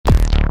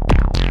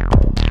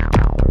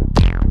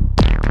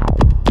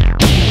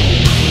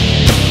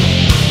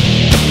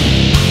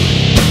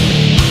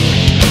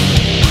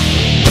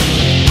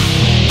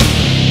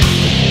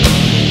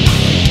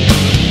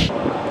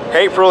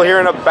April here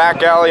in a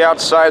back alley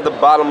outside the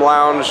Bottom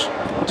Lounge,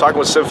 talking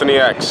with Symphony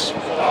X.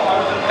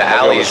 The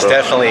alley is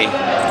definitely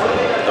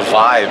the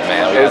vibe,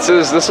 man. This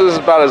is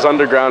about as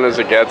underground as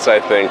it gets, I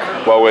think.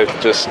 Well, with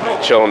just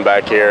chilling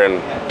back here and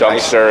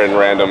dumpster and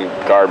random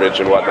garbage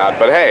and whatnot.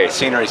 But hey, the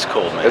scenery's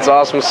cool, man. It's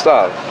awesome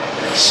stuff.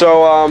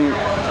 So,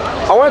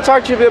 I want to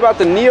talk to you a bit about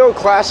the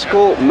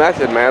neoclassical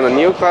method, man, the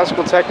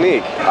neoclassical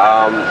technique.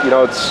 You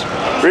know, it's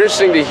very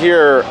interesting to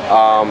hear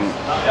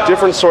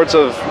different sorts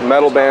of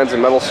metal bands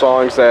and metal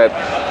songs that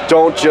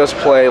don't just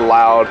play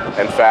loud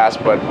and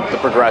fast, but the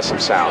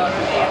progressive sound.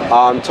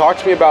 Talk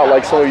to me about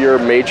like some of your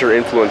major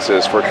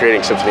influences for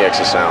creating Symphony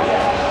X's sound.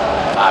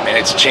 I mean,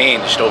 it's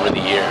changed over the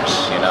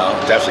years, you know,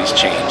 definitely it's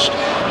changed.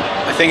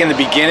 I think in the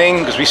beginning,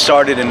 because we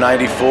started in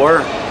 '94,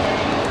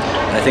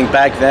 and I think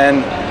back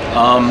then,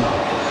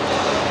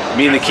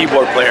 me and the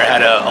keyboard player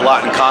had a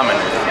lot in common,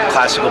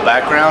 classical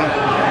background.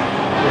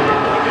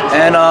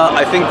 And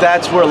I think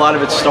that's where a lot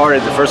of it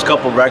started. The first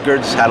couple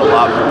records had a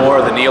lot more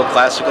of the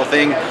neoclassical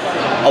thing,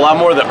 a lot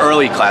more of the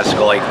early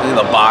classical, like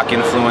the Bach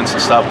influence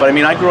and stuff. But I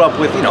mean, I grew up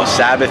with, you know,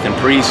 Sabbath and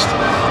Priest,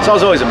 so I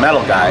was always a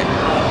metal guy.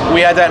 We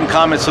had that in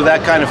common, so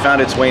that kind of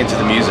found its way into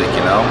the music,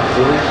 you know?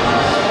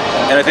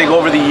 And I think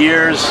over the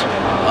years,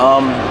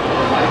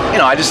 you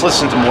know, I just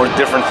listened to more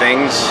different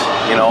things,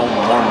 you know,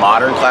 more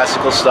modern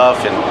classical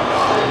stuff and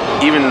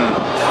even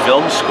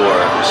film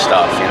score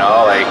stuff, you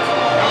know, like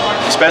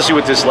especially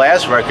with this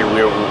last record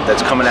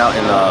that's coming out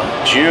in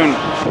June.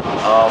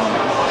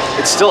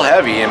 It's still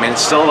heavy. I mean,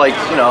 it's still like,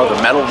 you know,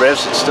 the metal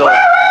riffs. It's still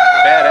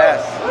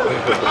badass.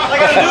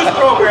 Like a news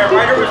program,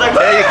 right? It was like,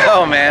 there you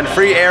go, man.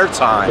 Free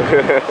airtime.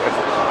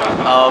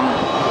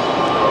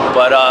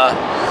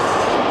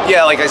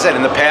 Yeah, like I said,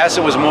 in the past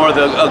it was more of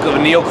a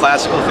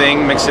neoclassical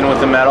thing mixed in with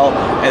the metal,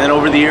 and then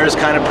over the years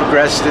kind of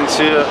progressed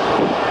into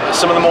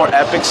some of the more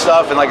epic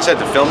stuff, and like I said,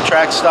 the film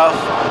track stuff.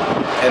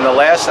 And the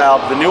last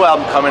album, the new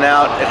album coming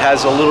out, it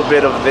has a little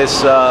bit of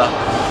this, how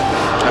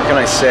can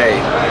I say,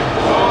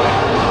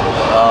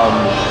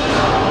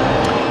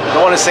 I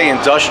don't want to say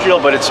industrial,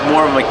 but it's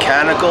more of a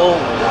mechanical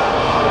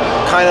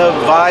kind of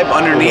vibe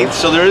underneath.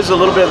 So there is a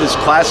little bit of this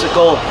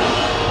classical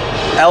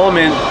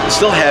element,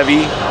 still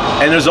heavy,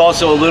 and there's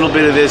also a little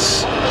bit of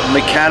this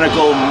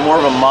mechanical, more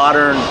of a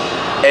modern,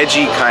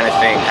 edgy kind of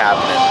thing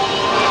happening.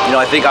 You know,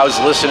 I think I was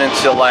listening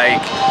to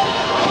like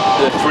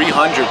the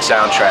 300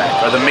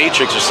 soundtrack or the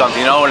Matrix or something,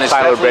 you know, and it's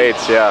Tyler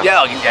Bates, yeah.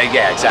 Yeah,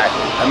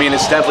 exactly. I mean,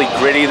 it's definitely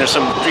gritty. There's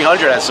some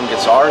 300 has some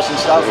guitars and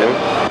stuff, and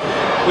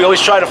we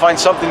always try to find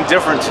something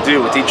different to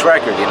do with each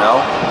record, you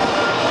know.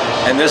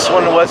 And this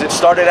one it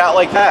started out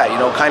like that, you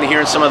know, kind of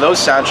hearing some of those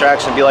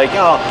soundtracks and be like,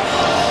 oh,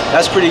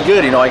 that's pretty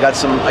good, you know. I got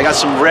some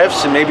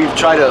riffs, and maybe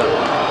try to,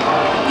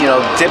 you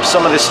know, dip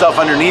some of this stuff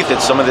underneath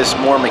it, some of this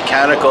more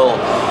mechanical,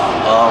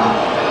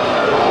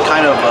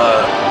 kind of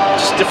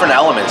just different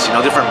elements, you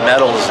know, different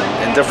metals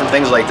and different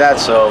things like that.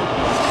 So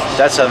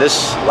that's how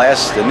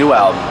the new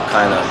album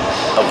kind of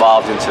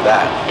evolved into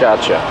that.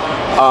 Gotcha.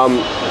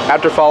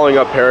 After following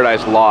up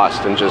Paradise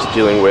Lost and just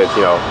dealing with,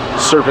 you know,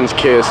 Serpent's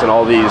Kiss and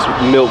all these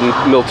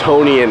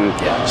Miltonian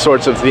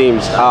sorts of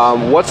themes,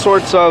 what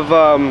sorts of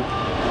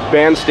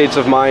band states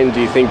of mind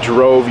do you think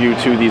drove you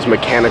to these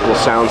mechanical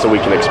sounds that we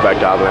can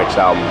expect out of the next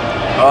album?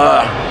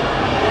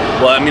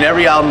 Well, I mean,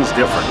 every album's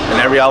different,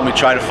 and every album we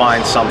try to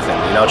find something,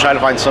 you know, try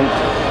to find some,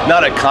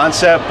 not a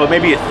concept, but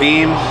maybe a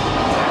theme.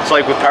 It's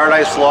like with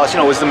Paradise Lost, you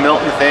know, it was the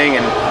Milton thing,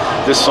 and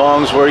the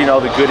songs were, you know,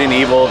 the good and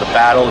evil, the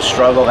battle, the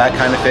struggle, that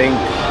kind of thing.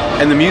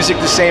 And the music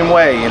the same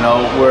way, you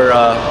know, where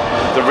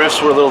the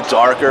riffs were a little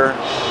darker,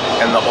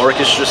 and the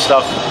orchestra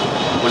stuff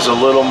was a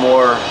little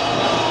more,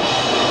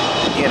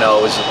 you know,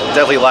 it was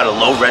definitely a lot of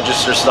low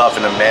register stuff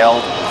and a male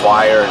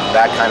choir and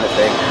that kind of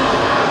thing.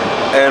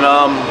 And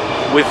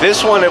with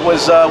this one, it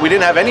was, we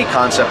didn't have any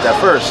concept at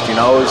first, you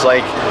know. It was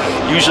like,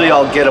 usually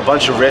I'll get a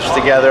bunch of riffs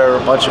together,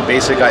 a bunch of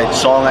basic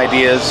song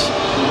ideas,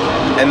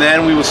 and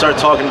then we would start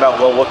talking about,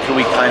 well, what can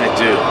we kind of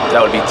do that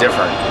would be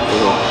different?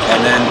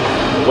 And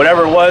then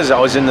whatever it was, I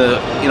was in the,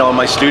 you know, in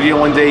my studio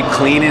one day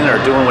cleaning or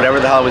doing whatever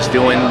the hell I was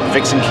doing,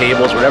 fixing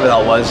cables, whatever the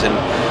hell it was, and,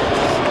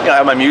 you know, I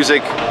had my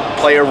music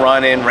player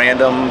running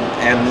random,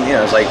 and, you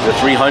know, it's like the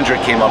 300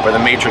 came up, or the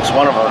Matrix,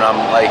 one of them, and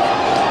I'm like,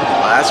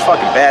 that's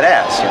fucking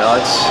badass, you know,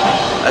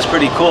 that's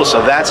pretty cool.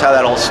 So that's how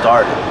that all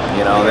started,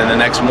 you know. And then the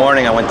next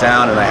morning I went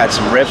down and I had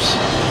some riffs,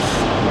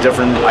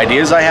 different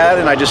ideas I had,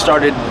 and I just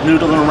started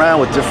noodling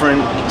around with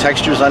different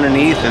textures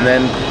underneath, and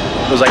then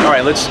it was like, all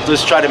right,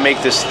 let's try to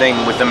make this thing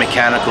with the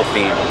mechanical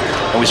theme.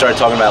 And we started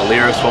talking about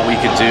lyrics, what we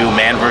could do,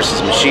 man versus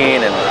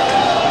machine, and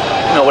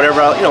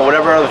whatever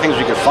other things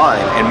we could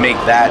find, and make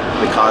that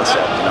the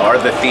concept, you know,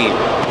 or the theme.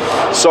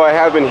 So I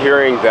have been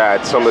hearing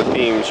that some of the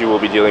themes you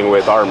will be dealing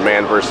with are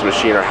man versus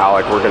machine, or how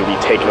like we're going to be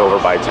taken over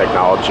by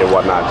technology and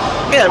whatnot.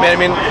 Yeah, man, I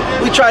mean,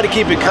 we try to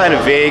keep it kind of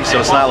vague, so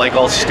it's not like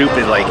all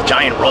stupid, like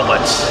giant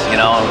robots, you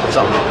know,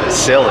 something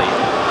silly.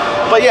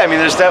 But yeah, I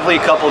mean, there's definitely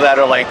a couple that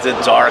are like the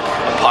dark,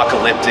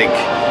 apocalyptic,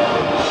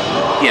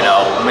 you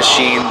know,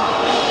 machine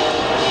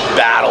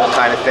battle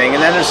kind of thing,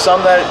 and then there's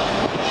some that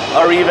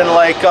are even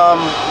like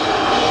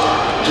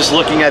just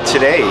looking at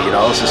today, you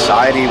know,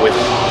 society with,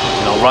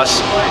 you know,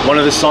 Russ, one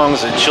of the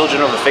songs, The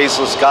Children of the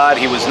Faceless God,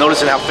 he was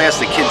noticing how fast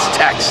the kids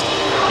text,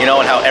 you know,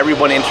 and how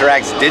everyone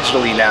interacts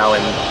digitally now,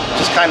 and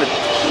just kind of,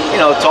 you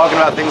know, talking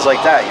about things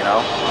like that, you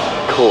know.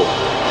 Cool.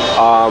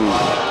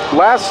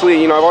 Lastly,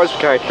 you know, I've always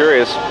been kind of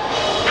curious,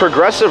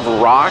 progressive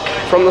rock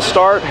from the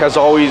start has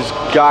always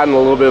gotten a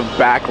little bit of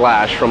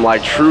backlash from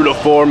like true to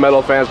form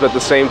metal fans, but at the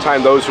same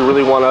time those who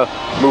really want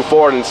to move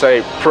forward and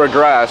say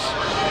progress,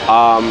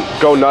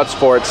 go nuts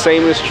for it.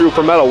 Same is true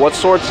for metal. What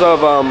sorts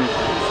of I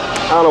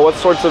don't know, what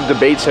sorts of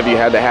debates have you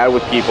had to have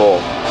with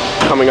people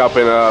coming up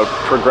in a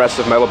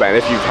progressive metal band,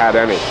 if you've had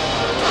any?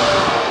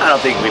 I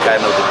don't think we've had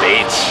no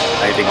debates,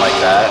 anything like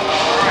that,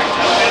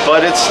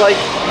 but it's like,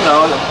 you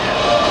know,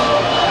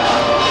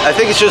 I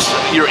think it's just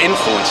your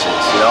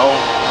influences, you know?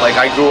 Like,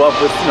 I grew up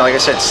with, you know, like I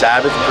said,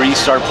 Sabbath,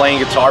 Priest, started playing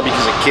guitar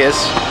because of Kiss,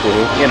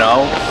 you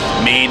know,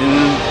 Maiden,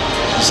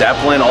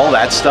 Zeppelin, all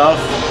that stuff.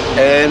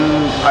 And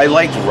I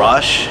liked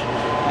Rush,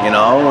 you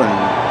know,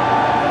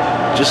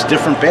 and just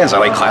different bands. I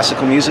like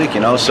classical music,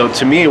 you know? So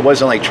to me, it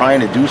wasn't like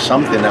trying to do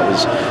something that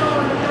was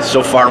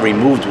so far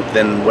removed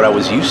than what I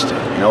was used to.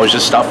 You know, it was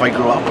just stuff I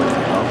grew up with,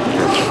 you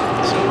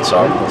know?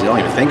 So you don't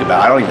even think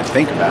about it. I don't even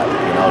think about it,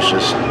 you know? It's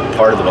just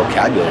part of the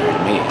vocabulary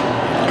to me.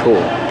 Cool.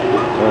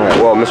 All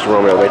right. Well, Mr.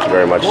 Romeo, thank you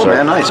very much, Cool, sir.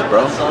 man. Nice,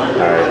 bro. All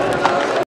right.